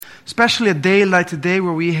especially a day like today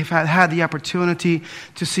where we have had the opportunity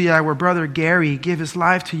to see our brother Gary give his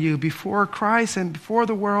life to you before Christ and before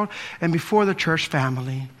the world and before the church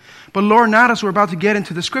family. But Lord, now as we're about to get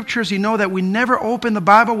into the scriptures, you know that we never open the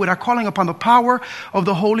Bible without calling upon the power of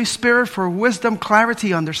the Holy Spirit for wisdom,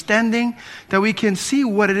 clarity, understanding, that we can see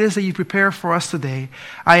what it is that you prepare for us today.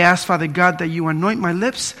 I ask, Father God, that you anoint my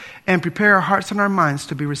lips and prepare our hearts and our minds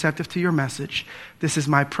to be receptive to your message. This is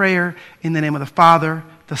my prayer in the name of the Father,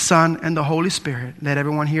 the Son, and the Holy Spirit. Let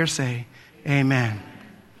everyone here say, amen.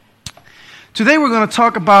 Today we're going to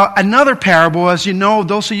talk about another parable. As you know,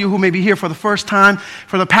 those of you who may be here for the first time,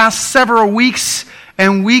 for the past several weeks,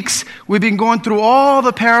 we've been going through all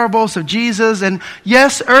the parables of Jesus. And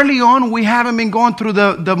yes, early on, we haven't been going through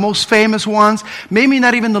the most famous ones, maybe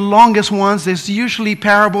not even the longest ones. There's usually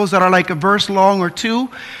parables that are like a verse long or two.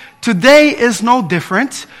 Today is no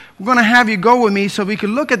different. We're going to have you go with me so we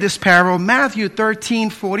can look at this parable, Matthew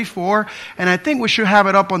 13:44, and I think we should have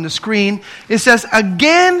it up on the screen. It says,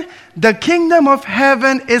 again, the kingdom of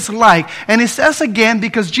heaven is like. And it says again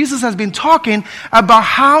because Jesus has been talking about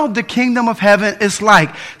how the kingdom of heaven is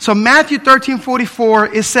like. So Matthew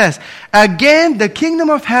 13:44, it says, again, the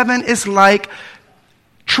kingdom of heaven is like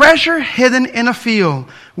treasure hidden in a field,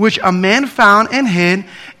 which a man found and hid,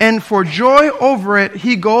 and for joy over it,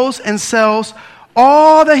 he goes and sells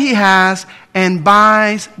all that he has and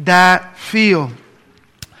buys that field.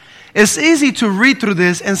 It's easy to read through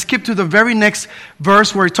this and skip to the very next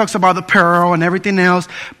verse where it talks about the pearl and everything else.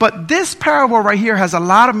 But this parable right here has a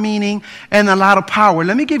lot of meaning and a lot of power.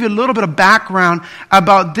 Let me give you a little bit of background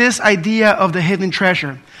about this idea of the hidden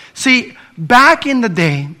treasure. See, back in the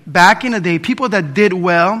day, people that did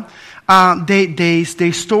well,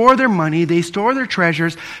 they store their money, they store their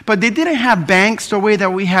treasures, but they didn't have banks the way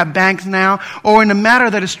that we have banks now, or in a manner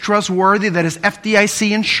that is trustworthy, that is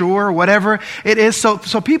FDIC insured, or whatever it is. So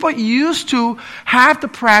people used to have the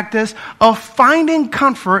practice of finding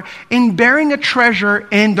comfort in burying a treasure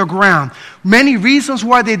in the ground. Many reasons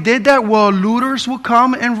why they did that. Well, looters would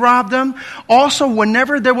come and rob them. Also,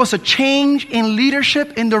 whenever there was a change in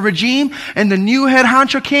leadership in the regime and the new head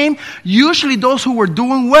honcho came, usually those who were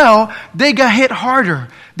doing well, they got hit harder.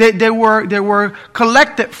 They were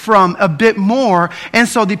collected from a bit more. And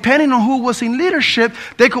so depending on who was in leadership,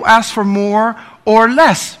 they could ask for more or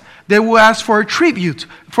less. They would ask for a tribute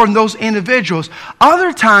from those individuals.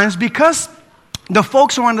 Other times, because the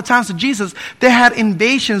folks around the times of Jesus, they had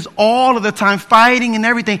invasions all of the time, fighting and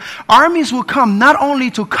everything. Armies will come not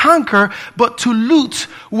only to conquer, but to loot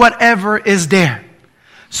whatever is there.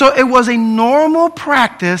 So it was a normal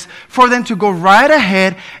practice for them to go right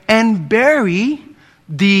ahead and bury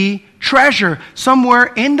the treasure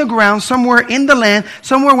somewhere in the ground, somewhere in the land,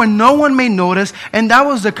 somewhere where no one may notice, and that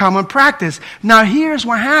was the common practice. Now here's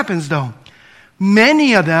what happens though.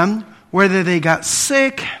 Many of them, whether they got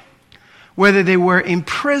sick, whether they were in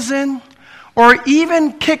prison, or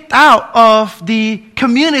even kicked out of the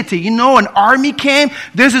community. You know, an army came,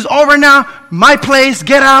 this is over now, my place,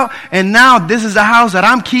 get out, and now this is the house that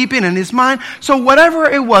I'm keeping and it's mine. So whatever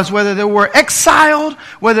it was, whether they were exiled,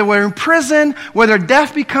 whether they were in prison, whether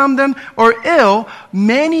death became them, or ill,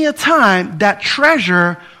 many a time that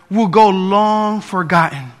treasure will go long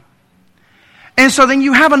forgotten. And so then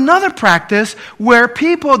you have another practice where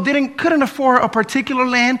people couldn't afford a particular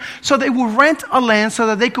land, so they would rent a land so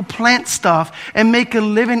that they could plant stuff and make a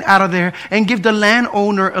living out of there and give the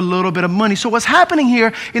landowner a little bit of money. So what's happening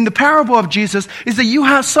here in the parable of Jesus is that you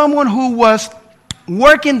have someone who was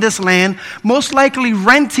working this land, most likely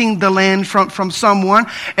renting the land from someone,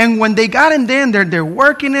 and when they got in there and they're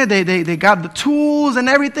working it, they got the tools and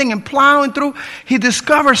everything and plowing through, he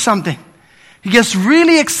discovers something. He gets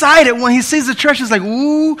really excited when he sees the treasure. He's like,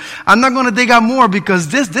 ooh, I'm not going to dig out more because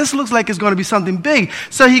this looks like it's going to be something big.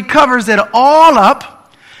 So he covers it all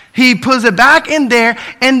up. He puts it back in there.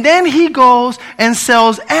 And then he goes and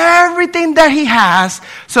sells everything that he has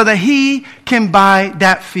so that he can buy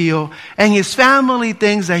that field. And his family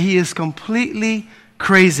thinks that he is completely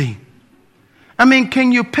crazy. I mean,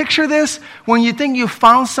 can you picture this? When you think you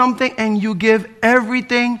found something and you give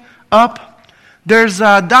everything up? There's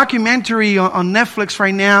a documentary on Netflix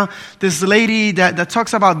right now. This lady that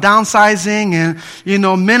talks about downsizing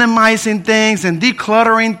and, minimizing things and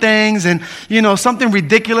decluttering things and, something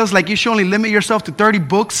ridiculous like you should only limit yourself to 30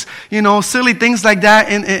 books, silly things like that.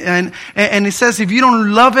 And it says if you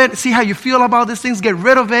don't love it, see how you feel about these things, get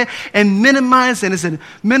rid of it and minimize. And it's a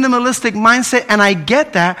minimalistic mindset. And I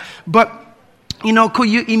get that. But, could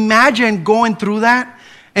you imagine going through that?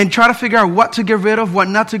 and try to figure out what to get rid of, what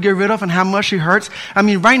not to get rid of, and how much it hurts. I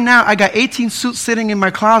mean, right now, I got 18 suits sitting in my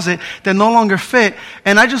closet that no longer fit,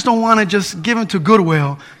 and I just don't want to just give them to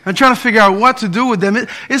Goodwill. I'm trying to figure out what to do with them.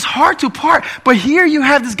 It's hard to part, but here you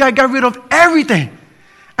have this guy got rid of everything.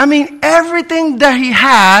 I mean, everything that he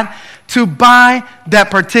had to buy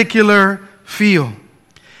that particular field.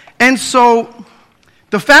 And so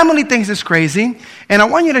the family thinks it's crazy, and I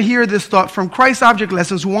want you to hear this thought from Christ Object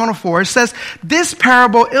Lessons 104. It says, this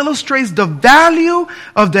parable illustrates the value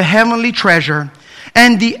of the heavenly treasure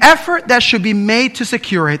and the effort that should be made to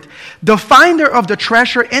secure it. The finder of the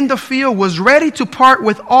treasure in the field was ready to part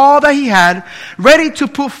with all that he had, ready to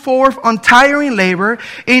put forth untiring labor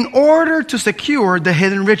in order to secure the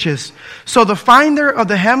hidden riches. So the finder of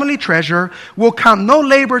the heavenly treasure will count no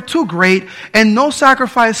labor too great and no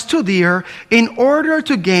sacrifice too dear in order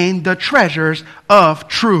to gain the treasures of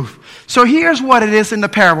truth. So here's what it is in the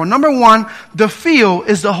parable. Number one, the field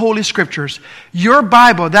is the Holy Scriptures. Your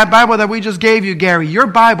Bible, that Bible that we just gave you, Gary, your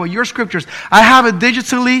Bible, your Scriptures. I have it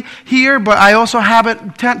digitally here, but I also have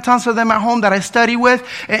it, tons of them at home that I study with.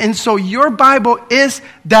 And so your Bible is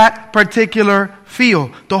that particular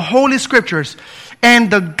field, the Holy Scriptures.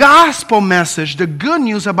 And the gospel message, the good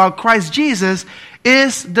news about Christ Jesus,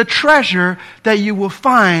 is the treasure that you will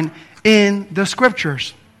find in the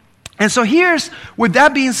Scriptures. And so here's, with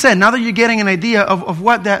that being said, now that you're getting an idea of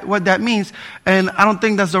what that means, and I don't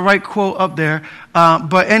think that's the right quote up there,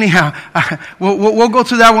 but anyhow, we'll go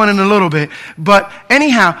to that one in a little bit. But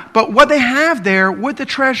anyhow, but what they have there with the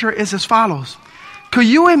treasure is as follows. Could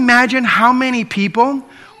you imagine how many people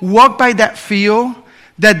walk by that field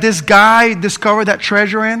that this guy discovered that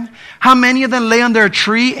treasure in? How many of them lay under a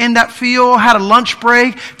tree in that field, had a lunch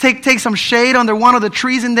break, take some shade under one of the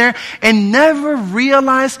trees in there, and never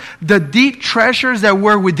realized the deep treasures that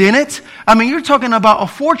were within it? I mean, you're talking about a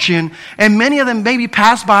fortune, and many of them maybe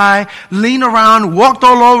passed by, leaned around, walked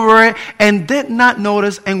all over it, and did not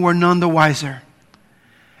notice and were none the wiser.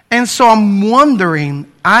 And so I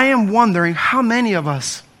am wondering how many of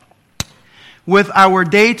us, with our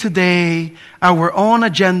day-to-day, our own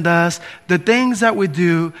agendas, the things that we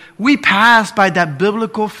do, we pass by that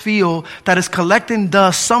biblical field that is collecting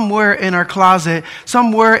dust somewhere in our closet,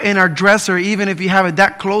 somewhere in our dresser, even if you have it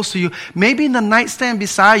that close to you, maybe in the nightstand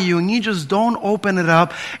beside you, and you just don't open it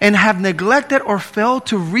up and have neglected or failed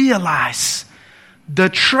to realize the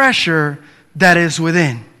treasure that is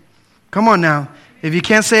within. Come on now. If you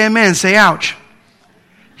can't say amen, say ouch.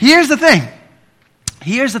 Here's the thing.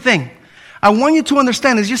 I want you to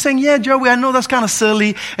understand this. You're saying, yeah, Joey, I know that's kind of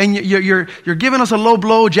silly, and you're giving us a low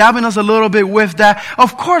blow, jabbing us a little bit with that.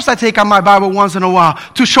 Of course I take out my Bible once in a while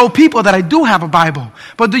to show people that I do have a Bible.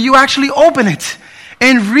 But do you actually open it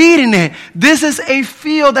and read in it? This is a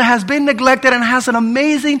field that has been neglected and has an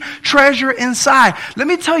amazing treasure inside. Let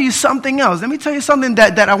me tell you something else. Let me tell you something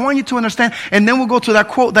that I want you to understand, and then we'll go to that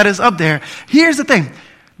quote that is up there. Here's the thing.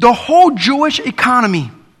 The whole Jewish economy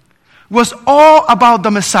was all about the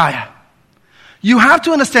Messiah. You have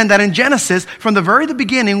to understand that in Genesis, from the very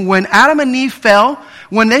beginning, when Adam and Eve fell,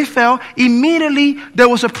 immediately there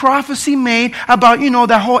was a prophecy made about,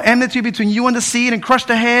 that whole enmity between you and the seed, and crush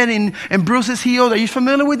the head and bruise his heel. Are you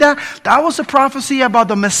familiar with that? That was a prophecy about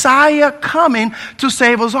the Messiah coming to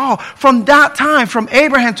save us all. From that time, from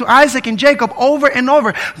Abraham to Isaac and Jacob, over and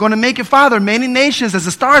over, going to make your father many nations as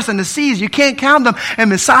the stars and the seas. You can't count them. And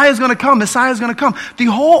Messiah is going to come. The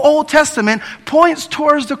whole Old Testament points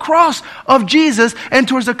towards the cross of Jesus and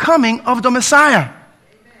towards the coming of the Messiah.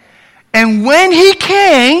 And when he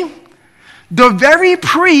came, the very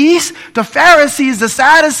priests, the Pharisees, the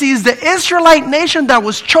Sadducees, the Israelite nation that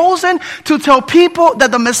was chosen to tell people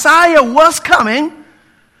that the Messiah was coming,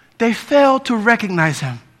 they failed to recognize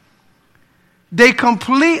him. They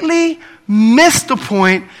completely missed the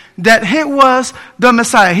point that he was the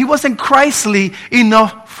Messiah. He wasn't Christly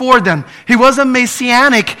enough for them. He wasn't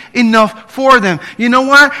messianic enough for them. You know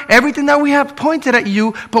what? Everything that we have pointed at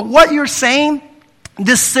you, but what you're saying,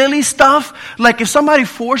 this silly stuff, like if somebody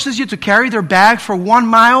forces you to carry their bag for 1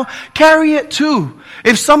 mile, carry it too.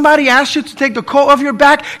 If somebody asks you to take the coat off your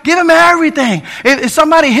back, give them everything. If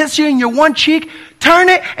somebody hits you in your one cheek, turn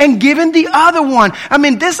it and give him the other one. I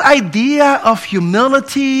mean, this idea of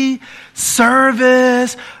humility,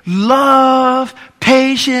 service, love,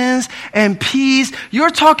 patience, and peace.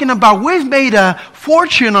 You're talking about we've made a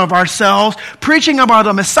fortune of ourselves preaching about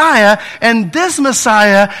a Messiah, and this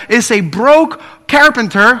Messiah is a broke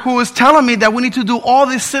carpenter who is telling me that we need to do all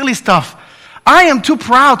this silly stuff. I am too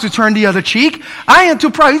proud to turn the other cheek. I am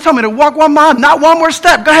too proud. You tell me to walk 1 mile, not one more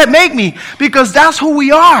step. Go ahead, make me. Because that's who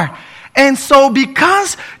we are. And so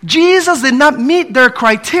because Jesus did not meet their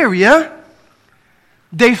criteria,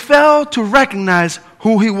 They failed to recognize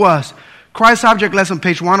who he was. Christ's Object Lesson,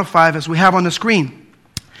 page 105, as we have on the screen.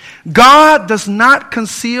 God does not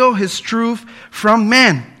conceal his truth from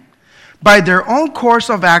men. By their own course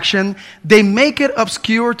of action, they make it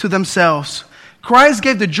obscure to themselves. Christ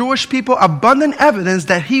gave the Jewish people abundant evidence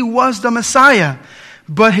that he was the Messiah,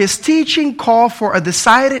 but his teaching called for a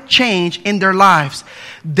decided change in their lives.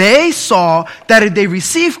 They saw that if they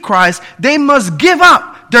receive Christ, they must give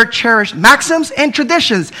up their cherished maxims and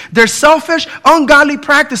traditions, their selfish, ungodly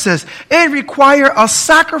practices. It required a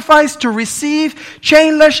sacrifice to receive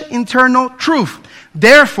changeless internal truth.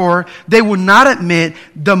 Therefore, they would not admit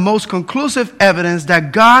the most conclusive evidence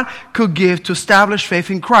that God could give to establish faith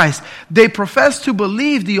in Christ. They professed to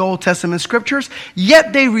believe the Old Testament scriptures,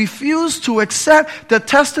 yet they refused to accept the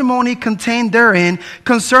testimony contained therein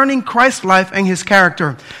concerning Christ's life and his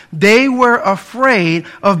character. They were afraid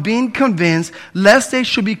of being convinced lest they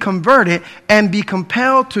should be converted and be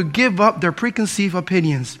compelled to give up their preconceived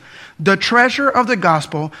opinions. The treasure of the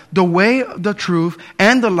gospel, the way, the truth,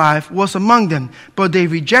 and the life was among them, but they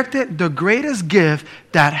rejected the greatest gift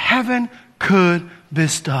that heaven could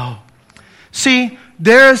bestow. See,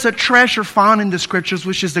 there is a treasure found in the scriptures,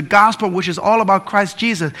 which is the gospel, which is all about Christ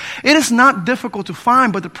Jesus. It is not difficult to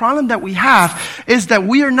find, but the problem that we have is that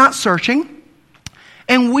we are not searching,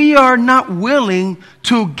 and we are not willing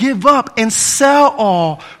to give up and sell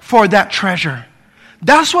all for that treasure.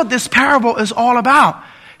 That's what this parable is all about.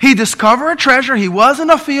 He discovered a treasure. He was in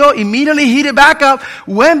the field, immediately heated back up,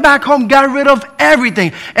 went back home, got rid of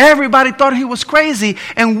everything. Everybody thought he was crazy,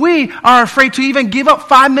 and we are afraid to even give up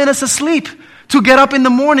 5 minutes of sleep to get up in the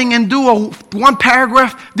morning and do a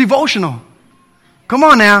 1-paragraph devotional. Come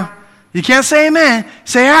on now. You can't say amen.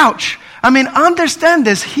 Say ouch. I mean, understand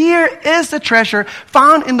this. Here is the treasure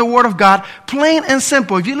found in the Word of God, plain and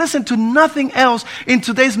simple. If you listen to nothing else in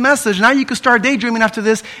today's message, now you can start daydreaming after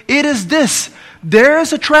this. It is this. There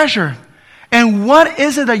is a treasure. And what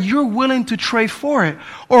is it that you're willing to trade for it?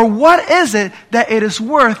 Or what is it that it is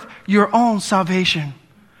worth your own salvation?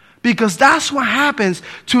 Because that's what happens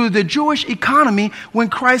to the Jewish economy when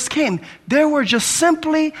Christ came. They were just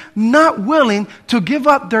simply not willing to give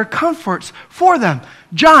up their comforts for them.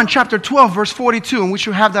 John chapter 12, verse 42, and we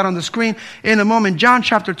should have that on the screen in a moment. John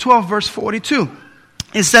chapter 12, verse 42.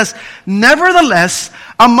 It says, nevertheless,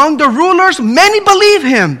 among the rulers, many believe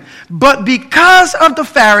him. But because of the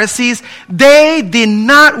Pharisees, they did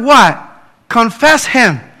not what? Confess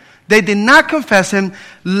him. They did not confess him,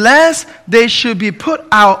 lest they should be put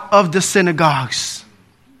out of the synagogues.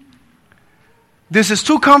 This is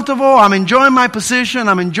too comfortable. I'm enjoying my position.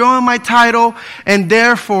 I'm enjoying my title. And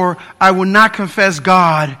therefore, I will not confess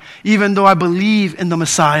God, even though I believe in the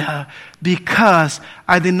Messiah, because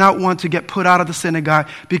I did not want to get put out of the synagogue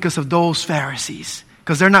because of those Pharisees.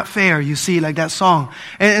 Because they're not fair, you see, like that song.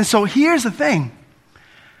 And so here's the thing.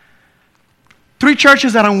 3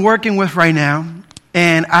 churches that I'm working with right now,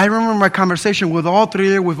 and I remember my conversation with all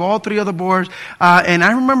three of the boards. And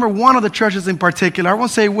I remember one of the churches in particular. I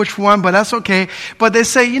won't say which one, but that's okay. But they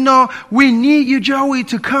say, we need you, Joey,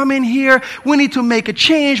 to come in here. We need to make a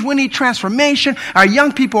change. We need transformation. Our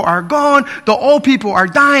young people are gone. The old people are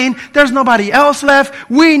dying. There's nobody else left.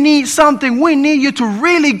 We need something. We need you to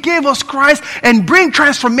really give us Christ and bring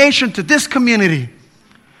transformation to this community.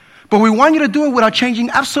 But we want you to do it without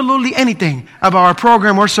changing absolutely anything about our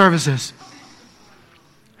program or services.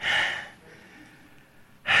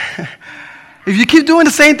 If you keep doing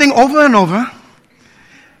the same thing over and over,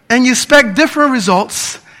 and you expect different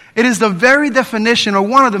results, it is the very definition, or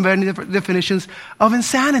one of the very definitions of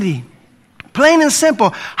insanity. Plain and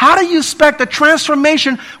simple. How do you expect a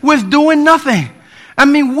transformation with doing nothing? I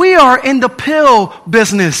mean, we are in the pill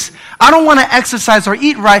business. I don't want to exercise or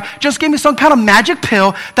eat right. Just give me some kind of magic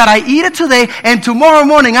pill that I eat it today, and tomorrow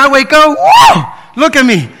morning I wake up, whoa, look at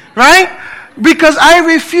me, right? Because I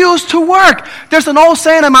refuse to work. There's an old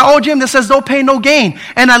saying in my old gym that says, no pain, no gain.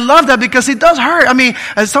 And I love that because it does hurt. I mean,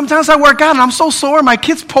 sometimes I work out and I'm so sore. My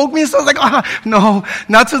kids poke me and stuff like, no,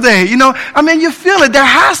 not today. You feel it. There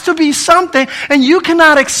has to be something. And you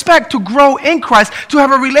cannot expect to grow in Christ, to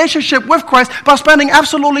have a relationship with Christ by spending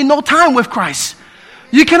absolutely no time with Christ.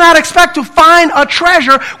 You cannot expect to find a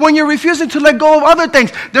treasure when you're refusing to let go of other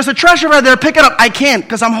things. There's a treasure right there. Pick it up. I can't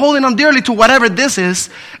because I'm holding on dearly to whatever this is.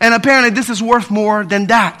 And apparently this is worth more than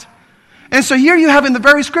that. And so here you have in the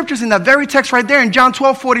very scriptures, in that very text right there in John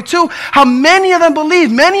 12:42, how many of them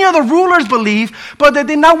believe, many of the rulers believe, but they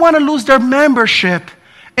did not want to lose their membership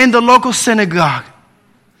in the local synagogue.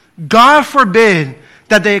 God forbid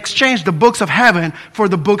that they exchange the books of heaven for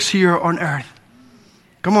the books here on earth.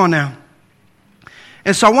 Come on now.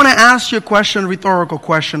 And so I want to ask you a question, a rhetorical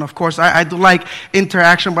question. Of course, I do like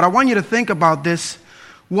interaction, but I want you to think about this.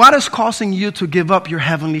 What is causing you to give up your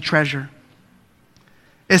heavenly treasure?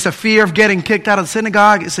 It's a fear of getting kicked out of the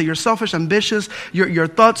synagogue. It's your selfish, ambitious, your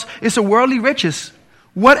thoughts. It's a worldly riches.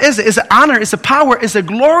 What is it? It's an honor. It's a power. It's a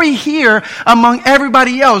glory here among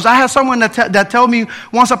everybody else. I had someone that told me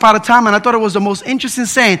once upon a time, and I thought it was the most interesting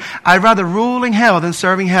saying, I'd rather rule in hell than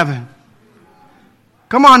serving heaven.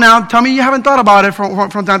 Come on now, tell me you haven't thought about it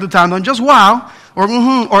from time to time. Don't just wow, or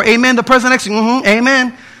or amen, the person next to you,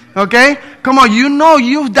 amen. Okay? Come on, you know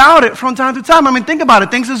you've doubted from time to time. I mean, think about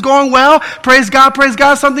it. Things is going well. Praise God,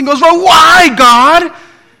 something goes wrong. Why, God?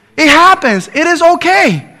 It happens. It is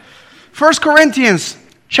okay. 1 Corinthians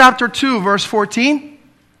chapter 2, verse 14.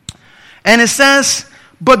 And it says,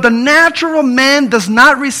 but the natural man does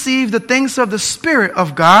not receive the things of the Spirit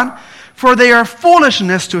of God, for they are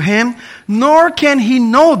foolishness to him, nor can he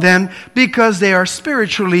know them because they are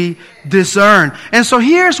spiritually discerned. And so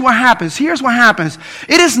here's what happens.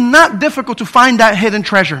 It is not difficult to find that hidden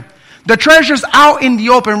treasure. The treasure's out in the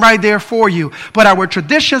open right there for you. But our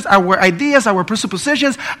traditions, our ideas, our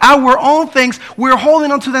presuppositions, our own things, we're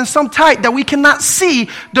holding on to them so tight that we cannot see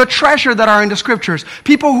the treasure that are in the scriptures.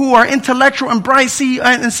 People who are intellectual and bright see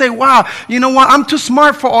and say, wow, you know what, I'm too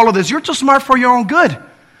smart for all of this. You're too smart for your own good.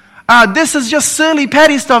 This is just silly,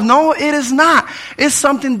 petty stuff. No, it is not. It's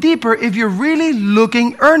something deeper if you're really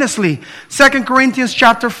looking earnestly. 2 Corinthians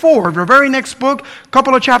chapter 4, the very next book, a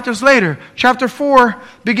couple of chapters later, chapter 4,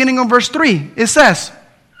 beginning on verse 3, it says,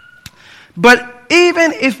 but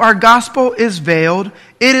even if our gospel is veiled,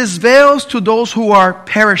 it is veiled to those who are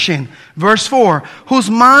perishing. Verse 4, whose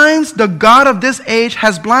minds the God of this age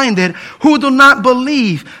has blinded, who do not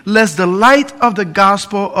believe, lest the light of the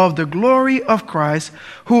gospel of the glory of Christ,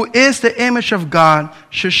 who is the image of God,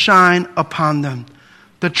 should shine upon them.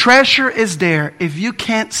 The treasure is there. If you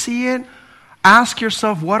can't see it, ask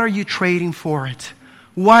yourself, what are you trading for it?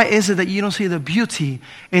 Why is it that you don't see the beauty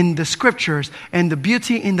in the scriptures and the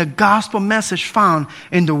beauty in the gospel message found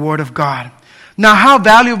in the Word of God? Now, how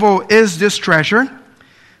valuable is this treasure?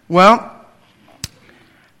 Well,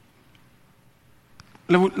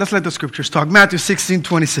 let's let the scriptures talk. Matthew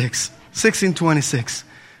 16:26. 16:26.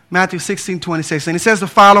 Matthew 16:26. And it says the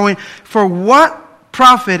following, for what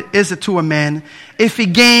profit is it to a man if he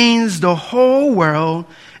gains the whole world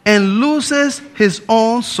and loses his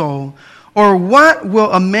own soul? Or what will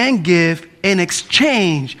a man give in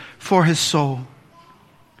exchange for his soul?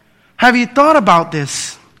 Have you thought about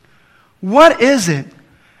this? What is it?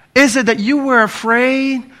 Is it that you were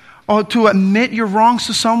afraid or to admit your wrongs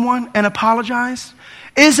to someone and apologize?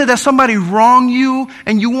 Is it that somebody wronged you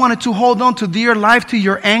and you wanted to hold on to dear life to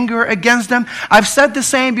your anger against them? I've said the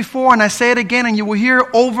same before and I say it again and you will hear it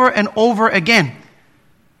over and over again.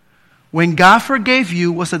 When God forgave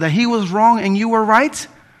you, was it that he was wrong and you were right?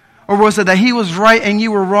 Or was it that he was right and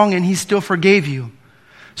you were wrong and he still forgave you?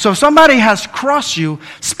 So if somebody has crossed you,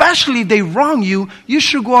 especially if they wrong you, you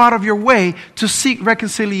should go out of your way to seek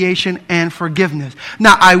reconciliation and forgiveness.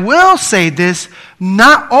 Now, I will say this,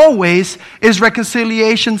 not always is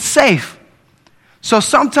reconciliation safe. So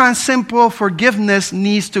sometimes simple forgiveness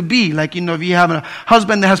needs to be. Like, if you have a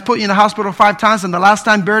husband that has put you in the hospital 5 times and the last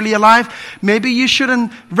time barely alive, maybe you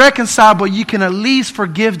shouldn't reconcile, but you can at least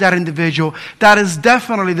forgive that individual. That is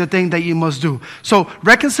definitely the thing that you must do. So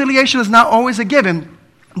reconciliation is not always a given,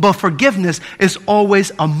 but forgiveness is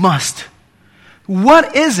always a must.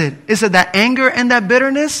 What is it? Is it that anger and that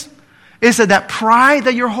bitterness? Is it that pride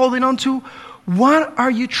that you're holding on to? What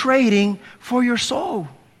are you trading for your soul?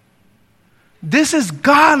 This is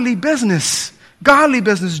godly business. Godly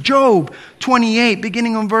business. Job 28,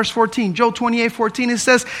 beginning on verse 14. Job 28:14, it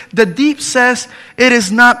says, the deep says, it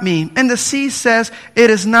is not me. And the sea says, it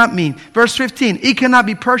is not me. Verse 15, it cannot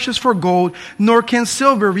be purchased for gold, nor can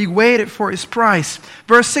silver be weighed for its price.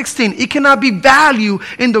 Verse 16, it cannot be valued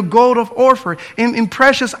in the gold of Ophir, in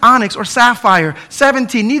precious onyx or sapphire.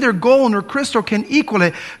 17, neither gold nor crystal can equal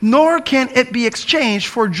it, nor can it be exchanged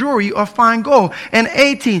for jewelry of fine gold. And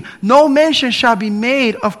 18, no mention shall be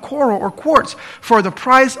made of coral or quartz, for the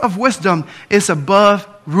price of wisdom is above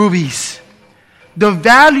rubies. The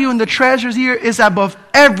value in the treasures here is above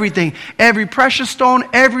everything. Every precious stone,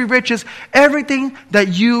 every riches, everything that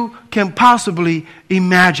you can possibly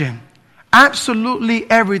imagine. Absolutely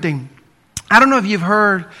everything. I don't know if you've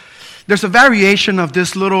heard, there's a variation of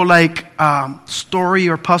this little story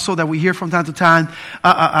or puzzle that we hear from time to time.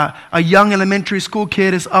 A young elementary school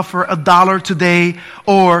kid is up for $1 today,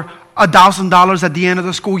 or $1,000 at the end of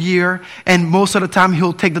the school year, and most of the time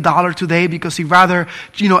he'll take the $1 today because he'd rather,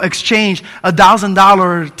 exchange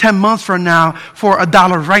 $1,000 10 months from now for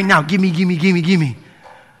 $1 right now. Give me.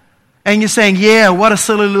 And you're saying, yeah, what a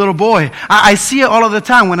silly little boy. I see it all of the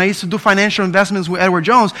time. When I used to do financial investments with Edward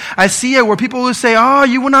Jones, I see it where people will say, oh,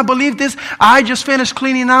 you will not believe this. I just finished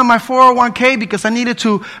cleaning out my 401k because I needed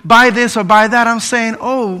to buy this or buy that. I'm saying,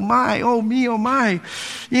 oh my, oh me, oh my.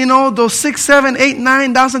 You know, those $6, $7, $8,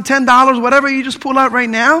 $9, $10, whatever you just pull out right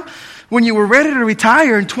now, when you were ready to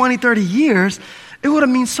retire in 20, 30 years, it would have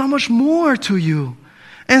meant so much more to you.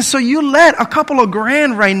 And so you let a couple of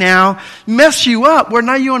grand right now mess you up where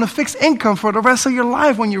now you're on a fixed income for the rest of your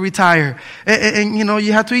life when you retire. And you know,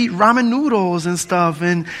 you have to eat ramen noodles and stuff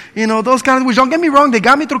and, you know, those kind of things. Don't get me wrong, they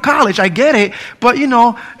got me through college. I get it. But, you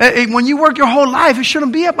know, when you work your whole life, it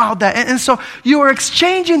shouldn't be about that. And so you are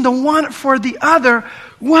exchanging the one for the other.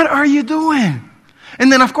 What are you doing? And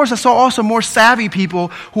then, of course, I saw also more savvy people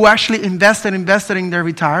who actually invested in their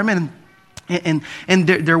retirement. And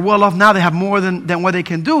they're well off now. They have more than what they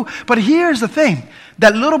can do. But here's the thing.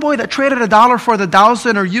 That little boy that traded $1 for the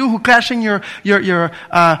 1,000, or you who cash in your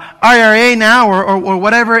IRA now or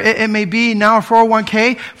whatever it may be now, or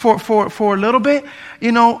 401k for a little bit,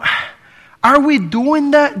 you know, are we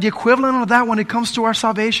doing that, the equivalent of that when it comes to our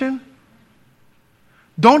salvation?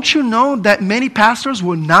 Don't you know that many pastors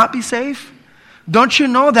will not be saved? Don't you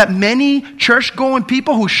know that many church-going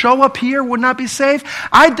people who show up here would not be saved?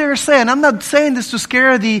 I dare say, and I'm not saying this to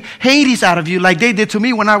scare the Hades out of you like they did to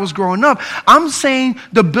me when I was growing up. I'm saying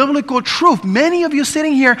the biblical truth. Many of you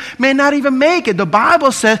sitting here may not even make it. The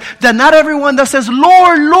Bible says that not everyone that says,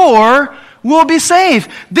 Lord, Lord, will be saved.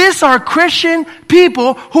 These are Christian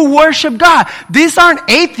people who worship God. These aren't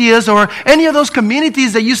atheists or any of those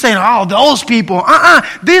communities that you say, oh, those people.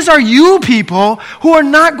 These are you people who are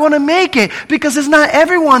not going to make it, because it's not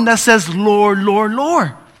everyone that says, Lord, Lord,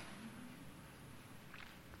 Lord.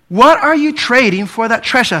 What are you trading for that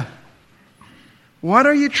treasure? What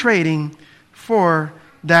are you trading for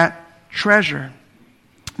that treasure?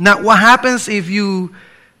 Now, what happens if you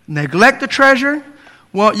neglect the treasure?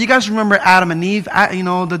 Well, you guys remember Adam and Eve.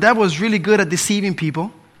 The devil is really good at deceiving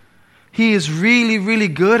people. He is really, really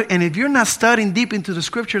good. And if you're not studying deep into the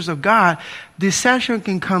scriptures of God, deception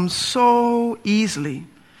can come so easily.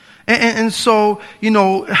 And so,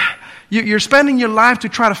 you're spending your life to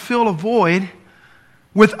try to fill a void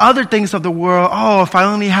with other things of the world. Oh, if I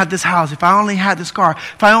only had this house, if I only had this car,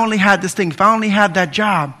 if I only had this thing, if I only had that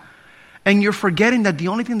job. And you're forgetting that the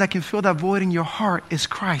only thing that can fill that void in your heart is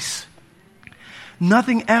Christ.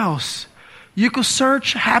 Nothing else. You could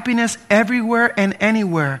search happiness everywhere and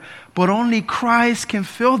anywhere, but only Christ can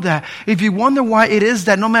fill that. If you wonder why it is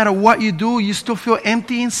that no matter what you do, you still feel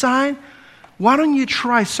empty inside, why don't you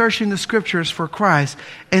try searching the scriptures for Christ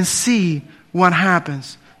and see what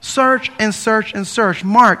happens? Search and search and search.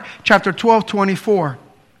 Mark chapter 12:24.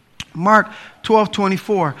 Mark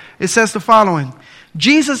 12:24. It says the following.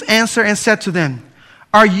 Jesus answered and said to them,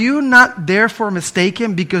 are you not therefore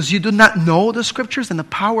mistaken because you do not know the scriptures and the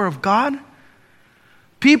power of God?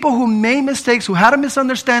 People who made mistakes, who had a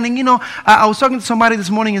misunderstanding. I was talking to somebody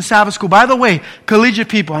this morning in Sabbath school. By the way, collegiate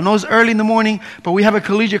people. I know it's early in the morning, but we have a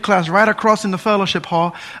collegiate class right across in the fellowship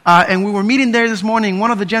hall. And we were meeting there this morning.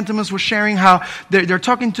 One of the gentlemen was sharing how they're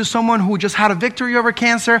talking to someone who just had a victory over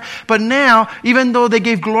cancer. But now, even though they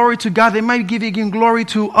gave glory to God, they might give glory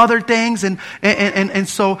to other things. And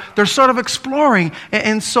so they're sort of exploring.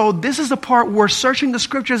 And so this is the part where searching the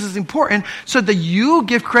scriptures is important so that you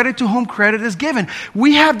give credit to whom credit is given.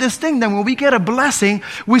 We have this thing that when we get a blessing,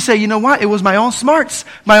 we say, you know what? It was my own smarts,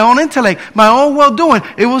 my own intellect, my own well-doing.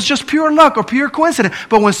 It was just pure luck or pure coincidence.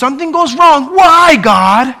 But when something goes wrong, why,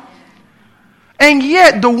 God? And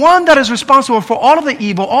yet, the one that is responsible for all of the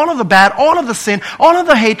evil, all of the bad, all of the sin, all of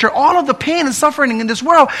the hatred, all of the pain and suffering in this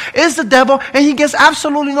world is the devil, and he gets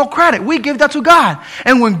absolutely no credit. We give that to God.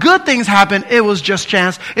 And when good things happen, it was just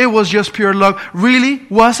chance. It was just pure luck. Really?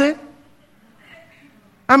 Was it?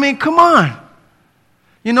 I mean, come on.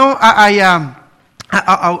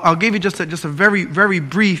 I'll give you just a very, very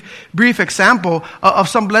brief example of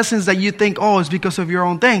some blessings that you think, oh, it's because of your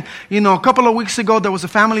own thing. A couple of weeks ago, there was a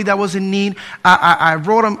family that was in need.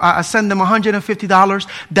 I sent them $150.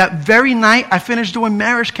 That very night, I finished doing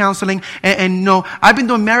marriage counseling. And I've been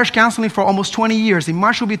doing marriage counseling for almost 20 years. In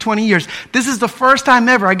March will be 20 years. This is the first time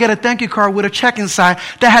ever I get a thank you card with a check inside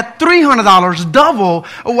that had $300, double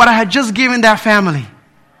what I had just given that family.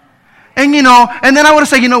 And and then I would have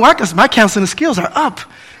said, what? Because my counseling skills are up.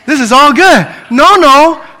 This is all good.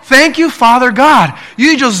 No. Thank you, Father God.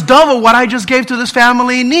 You just double what I just gave to this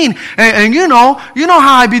family in need. And you know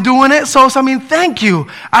how I be doing it. So thank you.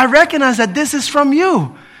 I recognize that this is from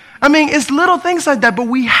you. It's little things like that, but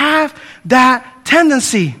we have that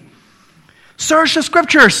tendency. Search the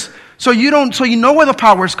scriptures. So you know where the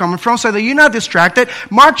power is coming from, so that you're not distracted.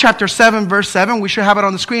 Mark chapter 7, verse 7, we should have it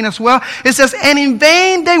on the screen as well. It says, and in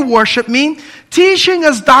vain they worship me, teaching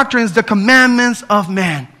as doctrines the commandments of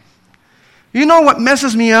man. You know what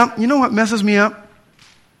messes me up?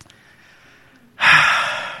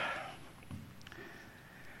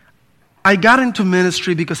 I got into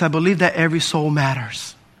ministry because I believe that every soul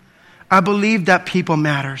matters. I believe that people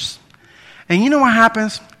matters. And you know what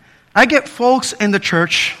happens? I get folks in the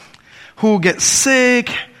church who get sick,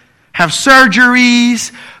 have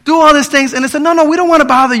surgeries, do all these things, and they say, no, we don't want to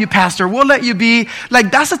bother you, Pastor. We'll let you be.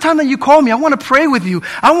 Like, that's the time that you call me. I want to pray with you.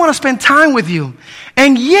 I want to spend time with you.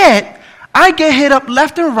 And yet, I get hit up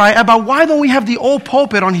left and right about why don't we have the old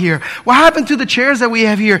pulpit on here? What happened to the chairs that we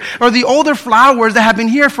have here? Or the older flowers that have been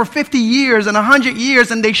here for 50 years and 100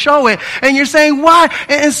 years, and they show it. And you're saying, why?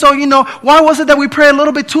 And so, why was it that we prayed a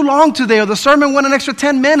little bit too long today? Or the sermon went an extra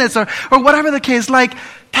 10 minutes or whatever the case. Like,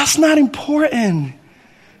 that's not important.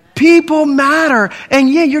 People matter. And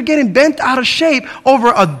yeah, you're getting bent out of shape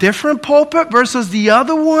over a different pulpit versus the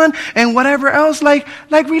other one and whatever else. Like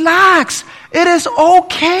relax. It is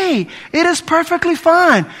okay. It is perfectly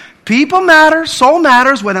fine. People matter, soul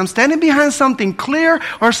matters. Whether I'm standing behind something clear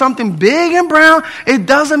or something big and brown, it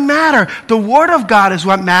doesn't matter. The Word of God is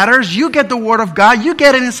what matters. You get the Word of God. You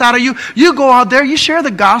get it inside of you. You go out there. You share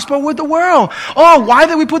the gospel with the world. Oh, why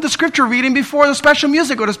did we put the scripture reading before the special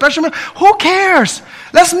music or the special music? Who cares?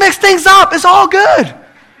 Let's mix things up. It's all good.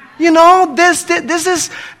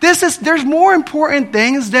 There's more important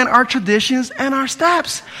things than our traditions and our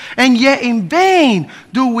steps. And yet in vain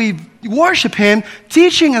do we worship him,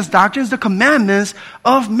 teaching as doctrines the commandments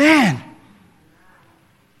of man.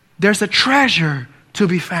 There's a treasure to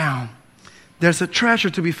be found. There's a treasure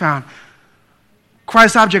to be found.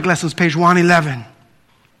 Christ Object Lessons, page 111.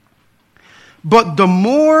 But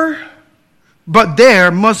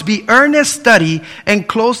there must be earnest study and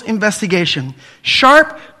close investigation.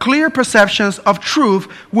 Sharp, clear perceptions of truth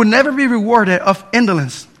will never be rewarded of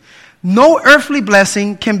indolence. No earthly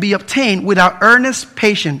blessing can be obtained without earnest,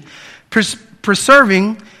 patient,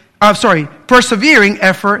 persevering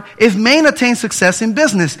effort if men attain success in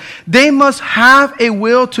business. They must have a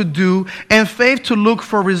will to do and faith to look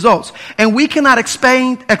for results. And we cannot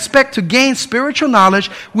expect to gain spiritual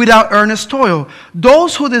knowledge without earnest toil.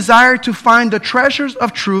 Those who desire to find the treasures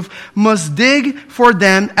of truth must dig for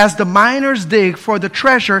them as the miners dig for the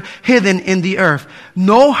treasure hidden in the earth.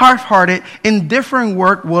 No half-hearted, indifferent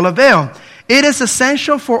work will avail. It is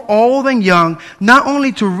essential for old and young not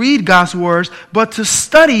only to read God's words, but to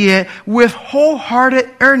study it with wholehearted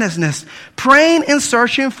earnestness, praying and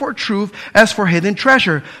searching for truth as for hidden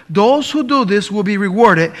treasure. Those who do this will be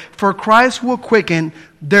rewarded, for Christ will quicken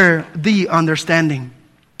the understanding.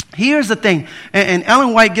 Here's the thing, and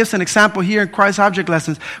Ellen White gives an example here in Christ Object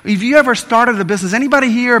Lessons. If you ever started a business,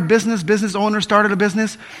 anybody here, a business owner, started a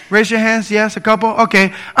business? Raise your hands, yes, a couple?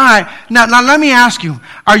 Okay, all right. Now let me ask you,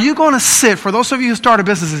 are you going to sit, for those of you who started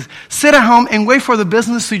businesses, sit at home and wait for the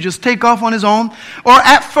business to just take off on its own? Or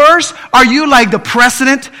at first, are you like the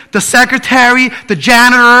president, the secretary, the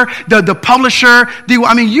janitor, the publisher?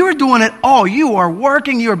 You're doing it all. You are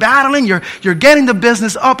working, you're battling, you're getting the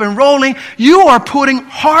business up and rolling. You are putting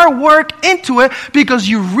hard work into it because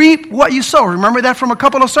you reap what you sow. Remember that from a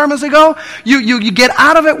couple of sermons ago? You get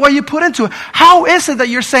out of it what you put into it. How is it that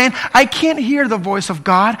you're saying, I can't hear the voice of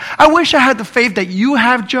God? I wish I had the faith that you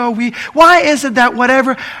have, Joey. Why is it that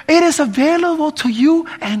whatever, it is available to you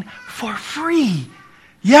and for free?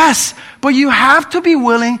 Yes, but you have to be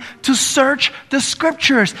willing to search the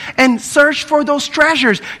scriptures and search for those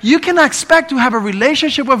treasures. You cannot expect to have a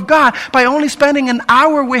relationship with God by only spending an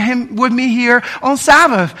hour with me here on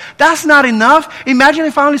Sabbath. That's not enough. Imagine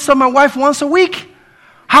if I only saw my wife once a week.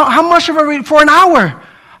 How much for an hour?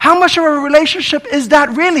 How much of a relationship is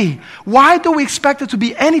that really? Why do we expect it to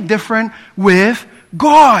be any different with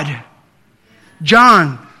God?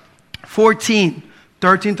 John 14.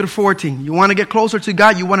 13 through 14. You want to get closer to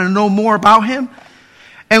God? You want to know more about him?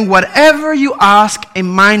 And whatever you ask in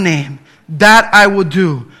my name, that I will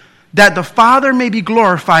do, that the Father may be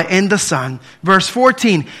glorified in the Son. Verse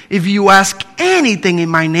 14, if you ask anything in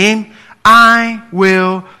my name, I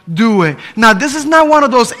will do it. Now, this is not one of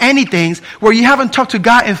those anythings where you haven't talked to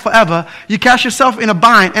God in forever. You catch yourself in a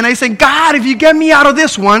bind, and I say, God, if you get me out of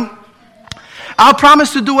this one, I'll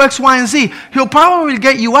promise to do X, Y, and Z. He'll probably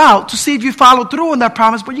get you out to see if you follow through on that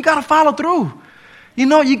promise, but you got to follow through. You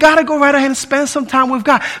know, you got to go right ahead and spend some time with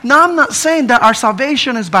God. Now, I'm not saying that our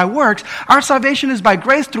salvation is by works. Our salvation is by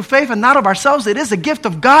grace through faith and not of ourselves. It is a gift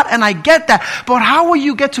of God, and I get that. But how will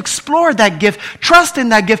you get to explore that gift, trust in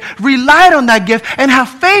that gift, rely on that gift, and have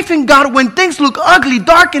faith in God when things look ugly,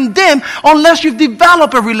 dark, and dim, unless you've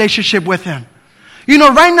developed a relationship with Him? You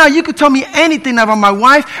know, right now, you could tell me anything about my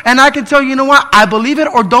wife, and I can tell you know what? I believe it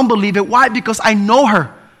or don't believe it. Why? Because I know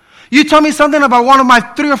her. You tell me something about one of my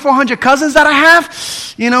 300 or 400 cousins that I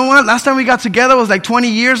have. You know what? Last time we got together was like 20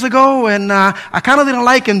 years ago, and I kind of didn't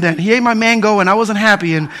like him then. He ate my mango, and I wasn't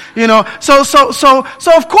happy. And you know, so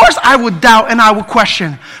of course I would doubt and I would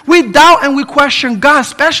question. We doubt and we question God,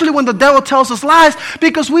 especially when the devil tells us lies,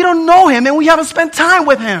 because we don't know Him and we haven't spent time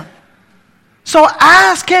with Him. So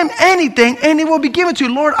ask Him anything, and it will be given to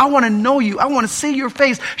you. Lord, I want to know You. I want to see Your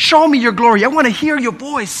face. Show me Your glory. I want to hear Your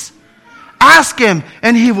voice. Ask Him,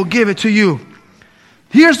 and He will give it to you.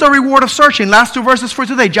 Here's the reward of searching. Last two verses for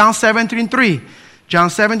today. John 17:3. John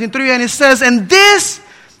 17:3, and it says, and this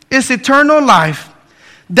is eternal life,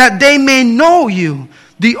 that they may know You,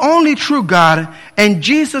 the only true God, and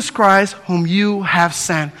Jesus Christ, whom You have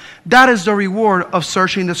sent. That is the reward of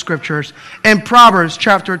searching the Scriptures. In Proverbs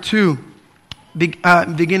chapter 2,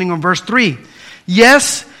 beginning on verse 3.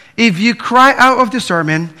 Yes, if you cry out of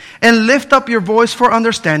discernment and lift up your voice for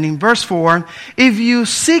understanding. Verse 4, if you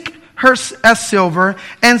seek her as silver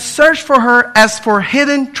and search for her as for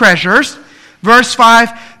hidden treasures. Verse 5,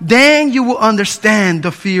 then you will understand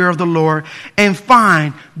the fear of the Lord and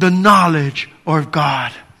find the knowledge of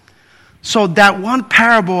God. So that one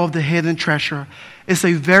parable of the hidden treasure is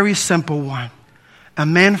a very simple one. A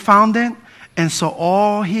man found it, and so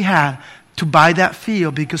all he had to buy that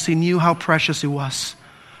field because he knew how precious it was.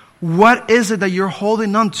 What is it that you're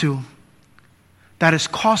holding on to that is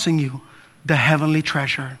costing you the heavenly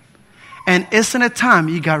treasure? And isn't it time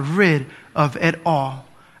you got rid of it all?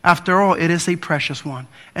 After all, it is a precious one,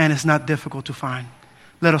 and it's not difficult to find.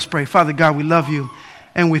 Let us pray. Father God, we love You,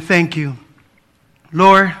 and we thank You.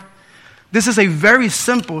 Lord, this is a very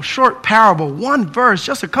simple, short parable, one verse,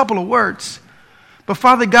 just a couple of words. But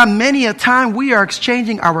Father God, many a time we are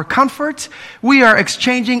exchanging our comforts. We are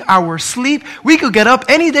exchanging our sleep. We could get up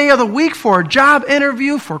any day of the week for a job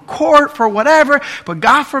interview, for court, for whatever. But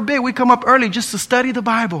God forbid we come up early just to study the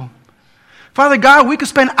Bible. Father God, we could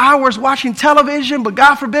spend hours watching television, but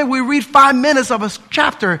God forbid we read 5 minutes of a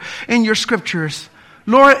chapter in Your Scriptures.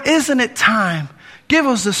 Lord, isn't it time? Give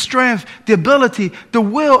us the strength, the ability, the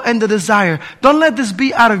will, and the desire. Don't let this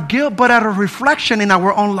be out of guilt, but out of reflection in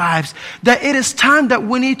our own lives. That it is time that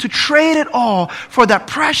we need to trade it all for that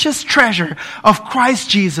precious treasure of Christ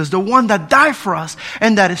Jesus, the one that died for us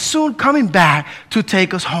and that is soon coming back to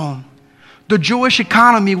take us home. The Jewish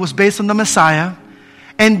economy was based on the Messiah,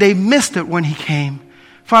 and they missed it when He came.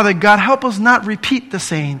 Father God, help us not repeat the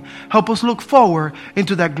same. Help us look forward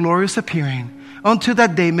into that glorious appearing. Until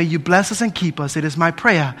that day, may You bless us and keep us. It is my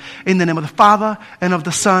prayer. In the name of the Father, and of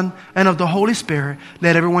the Son, and of the Holy Spirit.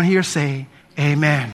 Let everyone here say, amen.